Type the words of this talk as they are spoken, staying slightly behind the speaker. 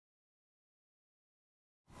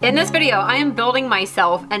In this video, I am building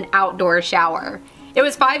myself an outdoor shower. It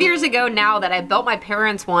was 5 years ago now that I built my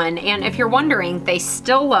parents one, and if you're wondering, they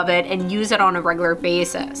still love it and use it on a regular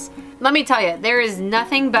basis. Let me tell you, there is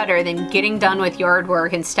nothing better than getting done with yard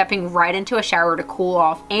work and stepping right into a shower to cool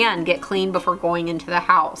off and get clean before going into the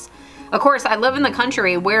house. Of course, I live in the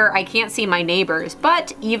country where I can't see my neighbors,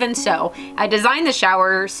 but even so, I designed the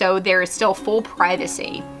shower so there is still full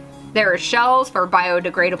privacy. There are shelves for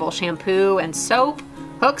biodegradable shampoo and soap,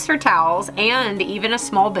 hooks for towels, and even a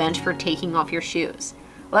small bench for taking off your shoes.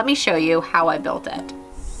 Let me show you how I built it.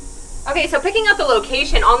 Okay, so picking up the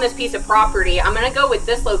location on this piece of property, I'm gonna go with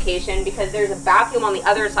this location because there's a bathroom on the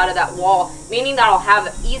other side of that wall, meaning that I'll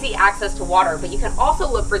have easy access to water, but you can also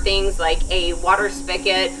look for things like a water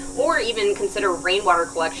spigot or even consider rainwater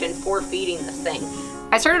collection for feeding this thing.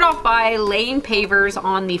 I started off by laying pavers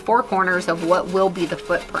on the four corners of what will be the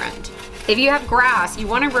footprint. If you have grass, you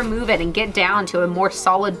want to remove it and get down to a more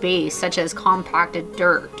solid base, such as compacted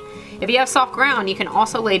dirt. If you have soft ground, you can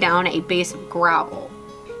also lay down a base of gravel.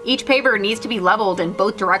 Each paver needs to be leveled in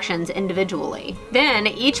both directions individually. Then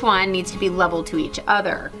each one needs to be leveled to each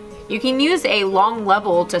other. You can use a long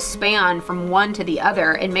level to span from one to the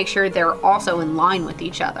other and make sure they're also in line with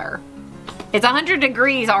each other. It's 100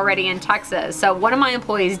 degrees already in Texas, so one of my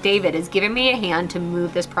employees, David, is giving me a hand to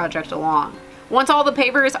move this project along. Once all the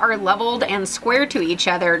pavers are leveled and square to each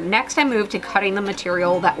other, next I move to cutting the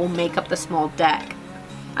material that will make up the small deck.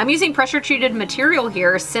 I'm using pressure treated material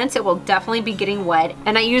here since it will definitely be getting wet,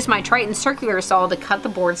 and I use my Triton circular saw to cut the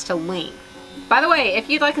boards to length. By the way, if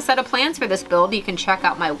you'd like a set of plans for this build, you can check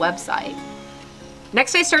out my website.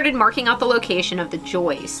 Next, I started marking out the location of the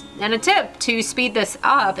joist. And a tip to speed this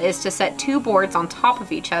up is to set two boards on top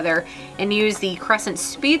of each other and use the crescent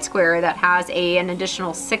speed square that has an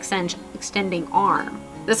additional 6-inch extending arm.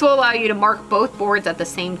 This will allow you to mark both boards at the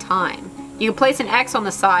same time. You can place an X on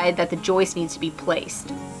the side that the joist needs to be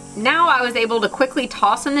placed. Now I was able to quickly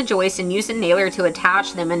toss in the joist and use a nailer to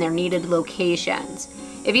attach them in their needed locations.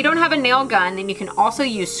 If you don't have a nail gun, then you can also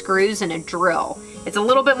use screws and a drill. It's a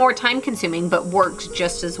little bit more time consuming, but works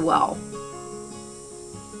just as well.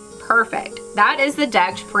 Perfect. That is the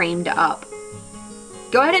deck framed up.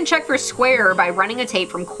 Go ahead and check for square by running a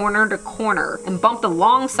tape from corner to corner and bump the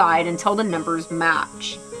long side until the numbers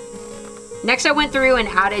match. Next, I went through and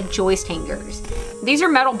added joist hangers. These are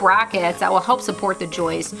metal brackets that will help support the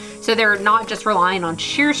joist, so they're not just relying on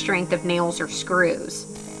sheer strength of nails or screws.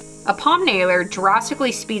 A palm nailer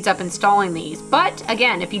drastically speeds up installing these, but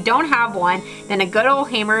again, if you don't have one, then a good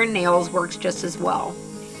old hammer and nails works just as well.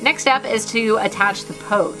 Next step is to attach the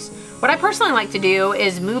posts. What I personally like to do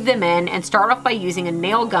is move them in and start off by using a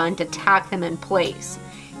nail gun to tack them in place.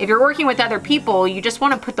 If you're working with other people, you just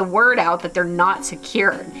want to put the word out that they're not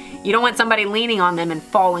secured. You don't want somebody leaning on them and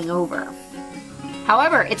falling over.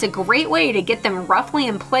 However, it's a great way to get them roughly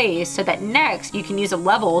in place so that next you can use a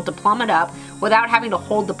level to plumb it up without having to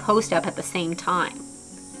hold the post up at the same time.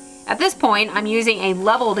 At this point, I'm using a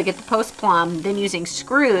level to get the post plumb, then using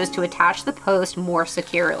screws to attach the post more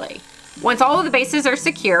securely. Once all of the bases are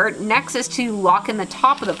secure, next is to lock in the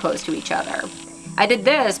top of the post to each other. I did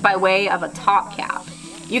this by way of a top cap.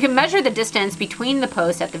 You can measure the distance between the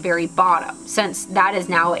posts at the very bottom, since that is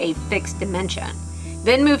now a fixed dimension.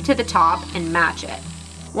 Then move to the top and match it.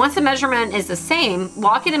 Once the measurement is the same,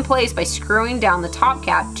 lock it in place by screwing down the top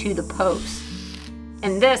cap to the post.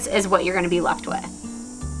 And this is what you're going to be left with.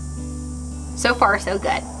 So far, so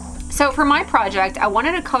good. So for my project, I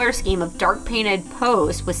wanted a color scheme of dark painted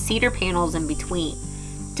posts with cedar panels in between.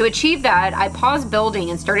 To achieve that, I paused building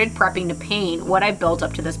and started prepping to paint what I built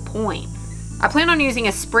up to this point. I plan on using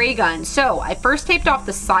a spray gun, so I first taped off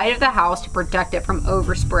the side of the house to protect it from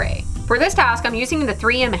overspray. For this task, I'm using the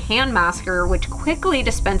 3M hand masker, which quickly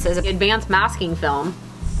dispenses advanced masking film.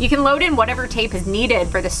 You can load in whatever tape is needed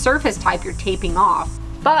for the surface type you're taping off.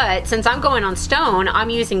 But since I'm going on stone, I'm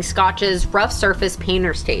using Scotch's Rough Surface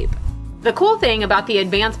Painter's Tape. The cool thing about the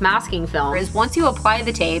advanced masking film is once you apply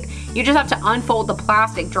the tape, you just have to unfold the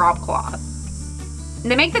plastic drop cloth.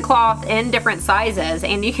 They make the cloth in different sizes,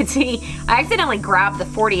 and you can see I accidentally grabbed the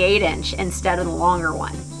 48-inch instead of the longer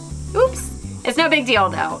one. Oops! It's no big deal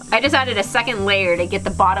though. I just added a second layer to get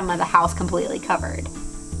the bottom of the house completely covered.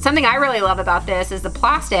 Something I really love about this is the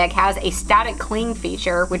plastic has a static cling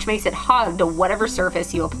feature, which makes it hug to whatever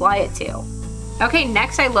surface you apply it to. Okay,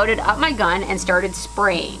 next I loaded up my gun and started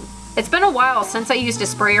spraying. It's been a while since I used a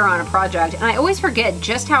sprayer on a project, and I always forget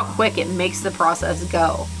just how quick it makes the process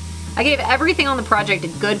go. I gave everything on the project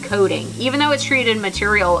a good coating. Even though it's treated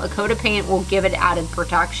material, a coat of paint will give it added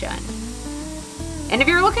protection. And if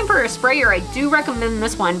you're looking for a sprayer, I do recommend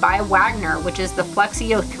this one by Wagner, which is the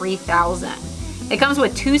Flexio 3000. It comes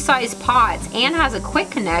with 2 size pots and has a quick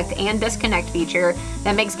connect and disconnect feature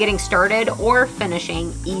that makes getting started or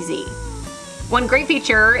finishing easy. One great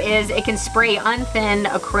feature is it can spray unthinned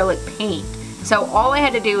acrylic paint. So all I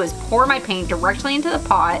had to do is pour my paint directly into the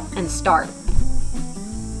pot and start.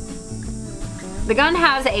 The gun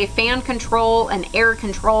has a fan control, an air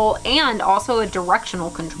control, and also a directional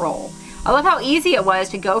control. I love how easy it was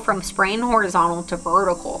to go from spraying horizontal to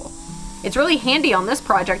vertical. It's really handy on this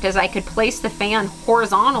project as I could place the fan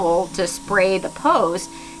horizontal to spray the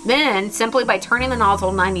post, then simply by turning the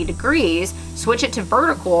nozzle 90 degrees, switch it to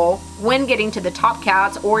vertical when getting to the top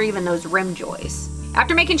cats or even those rim joists.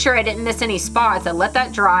 After making sure I didn't miss any spots, I let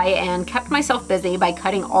that dry and kept myself busy by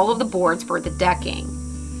cutting all of the boards for the decking.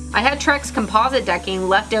 I had Trex composite decking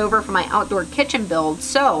left over from my outdoor kitchen build,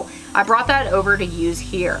 so I brought that over to use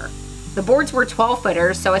here. The boards were 12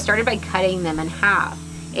 footers, so I started by cutting them in half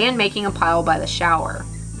and making a pile by the shower.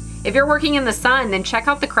 If you're working in the sun, then check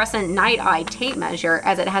out the Crescent Night Eye tape measure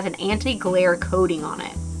as it has an anti-glare coating on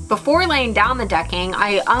it. Before laying down the decking,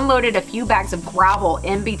 I unloaded a few bags of gravel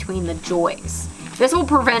in between the joists. This will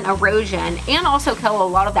prevent erosion and also kill a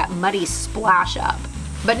lot of that muddy splash up.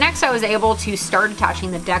 But next I was able to start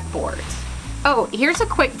attaching the deck boards. Oh, here's a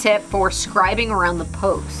quick tip for scribing around the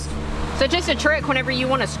post. So just a trick whenever you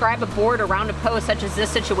want to scribe a board around a post such as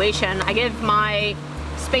this situation, I give my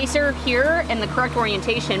spacer here in the correct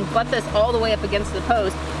orientation, butt this all the way up against the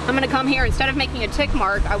post. I'm going to come here, instead of making a tick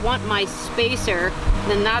mark, I want my spacer,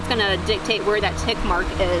 then that's going to dictate where that tick mark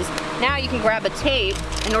is. Now you can grab a tape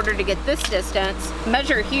in order to get this distance,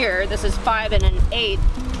 measure here, this is 5 1/8,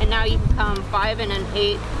 and now you can come 5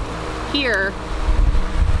 1/8 here,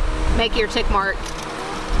 make your tick mark,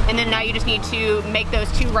 and then now you just need to make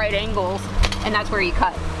those 2 right angles, and that's where you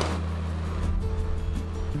cut.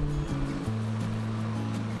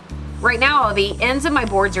 Right now, the ends of my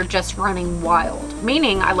boards are just running wild,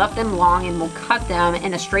 meaning I left them long and will cut them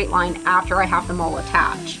in a straight line after I have them all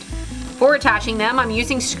attached. For attaching them, I'm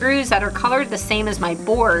using screws that are colored the same as my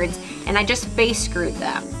boards, and I just face screwed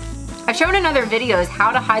them. I've shown in other videos how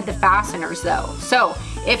to hide the fasteners though, so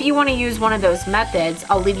if you want to use one of those methods,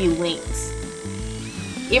 I'll leave you links.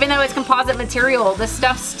 Even though it's composite material, this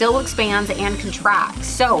stuff still expands and contracts,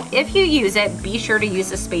 so if you use it, be sure to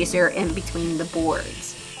use a spacer in between the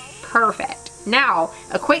boards. Perfect. Now,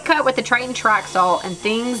 a quick cut with the Triton track saw and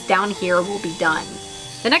things down here will be done.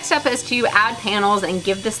 The next step is to add panels and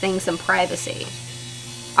give this thing some privacy.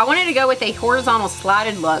 I wanted to go with a horizontal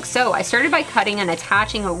slatted look, so I started by cutting and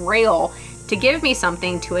attaching a rail to give me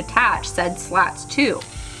something to attach said slats to.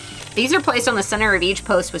 These are placed on the center of each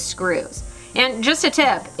post with screws. And just a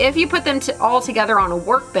tip, if you put them all together on a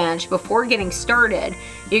workbench before getting started,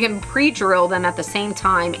 you can pre-drill them at the same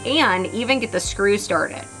time and even get the screw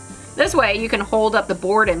started. This way you can hold up the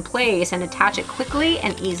board in place and attach it quickly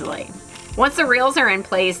and easily. Once the rails are in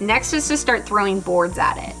place, next is to start throwing boards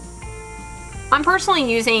at it. I'm personally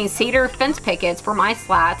using cedar fence pickets for my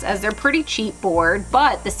slats as they're pretty cheap board,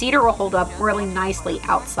 but the cedar will hold up really nicely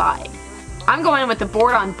outside. I'm going with the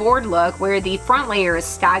board on board look where the front layer is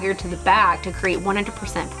staggered to the back to create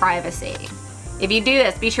 100% privacy. If you do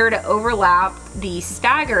this, be sure to overlap the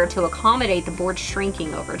stagger to accommodate the board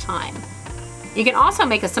shrinking over time. You can also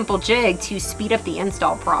make a simple jig to speed up the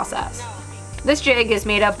install process. This jig is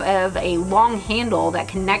made up of a long handle that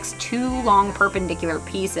connects 2 long perpendicular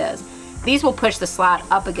pieces. These will push the slat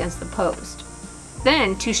up against the post.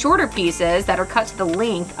 Then 2 shorter pieces that are cut to the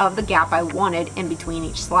length of the gap I wanted in between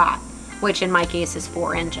each slat, which in my case is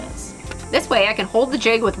 4 inches. This way I can hold the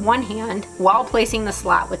jig with one hand while placing the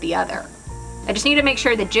slat with the other. I just need to make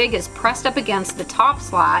sure the jig is pressed up against the top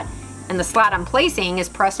slat and the slat I'm placing is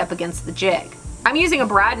pressed up against the jig. I'm using a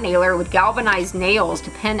brad nailer with galvanized nails to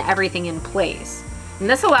pin everything in place. And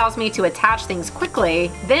this allows me to attach things quickly,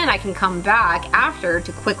 then I can come back after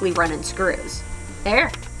to quickly run in screws.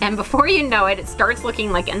 There, and before you know it, it starts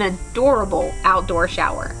looking like an adorable outdoor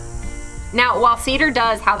shower. Now, while cedar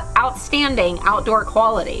does have outstanding outdoor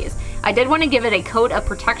qualities, I did want to give it a coat of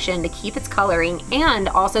protection to keep its coloring and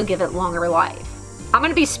also give it longer life. I'm going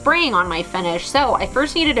to be spraying on my finish, so I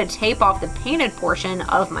first needed to tape off the painted portion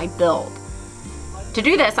of my build. To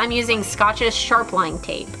do this, I'm using Scotch's sharp line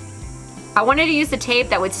tape. I wanted to use the tape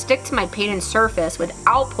that would stick to my painted surface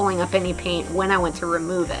without pulling up any paint when I went to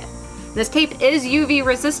remove it. This tape is UV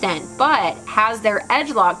resistant, but has their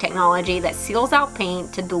edge lock technology that seals out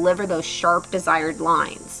paint to deliver those sharp desired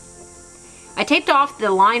lines. I taped off the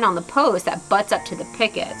line on the post that butts up to the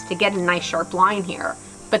pickets to get a nice sharp line here,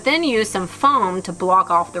 but then used some foam to block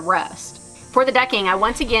off the rest. For the decking, I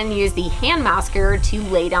once again used the hand masker to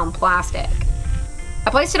lay down plastic. I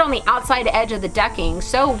placed it on the outside edge of the decking,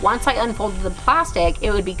 so once I unfolded the plastic,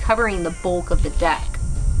 it would be covering the bulk of the deck.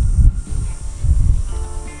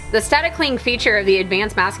 The static cling feature of the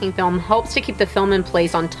advanced masking film helps to keep the film in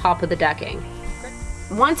place on top of the decking.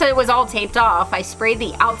 Once it was all taped off, I sprayed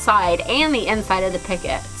the outside and the inside of the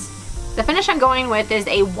pickets. The finish I'm going with is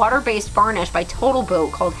a water-based varnish by Total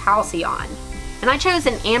Boat called Halcyon. And I chose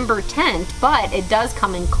an amber tint, but it does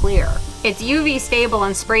come in clear. It's UV stable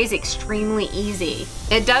and sprays extremely easy.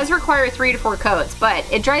 It does require 3 to 4 coats, but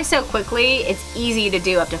it dries so quickly, it's easy to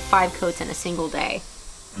do up to 5 coats in a single day.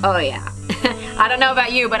 Oh yeah. I don't know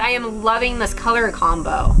about you, but I am loving this color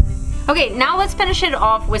combo. Okay, now let's finish it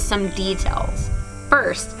off with some details.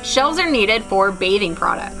 First, shelves are needed for bathing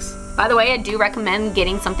products. By the way, I do recommend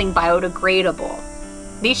getting something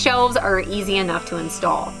biodegradable. These shelves are easy enough to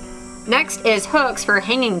install. Next is hooks for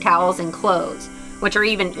hanging towels and clothes, which are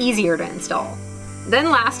even easier to install. Then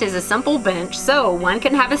last is a simple bench so one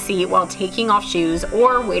can have a seat while taking off shoes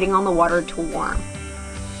or waiting on the water to warm.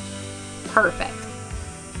 Perfect.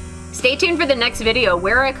 Stay tuned for the next video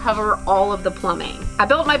where I cover all of the plumbing. I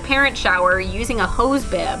built my parent shower using a hose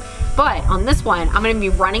bib, but on this one, I'm going to be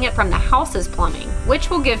running it from the house's plumbing, which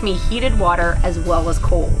will give me heated water as well as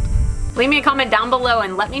cold. Leave me a comment down below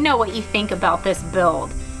and let me know what you think about this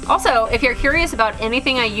build. Also, if you're curious about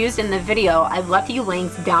anything I used in the video, I've left you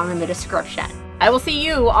links down in the description. I will see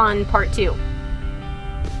you on part 2.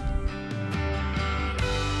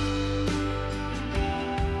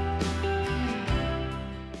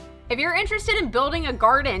 If you're interested in building a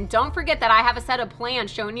garden, don't forget that I have a set of plans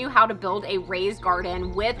showing you how to build a raised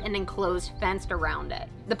garden with an enclosed fence around it.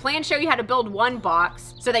 The plans show you how to build one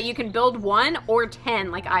box so that you can build 1 or 10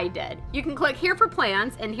 like I did. You can click here for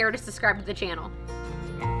plans and here to subscribe to the channel.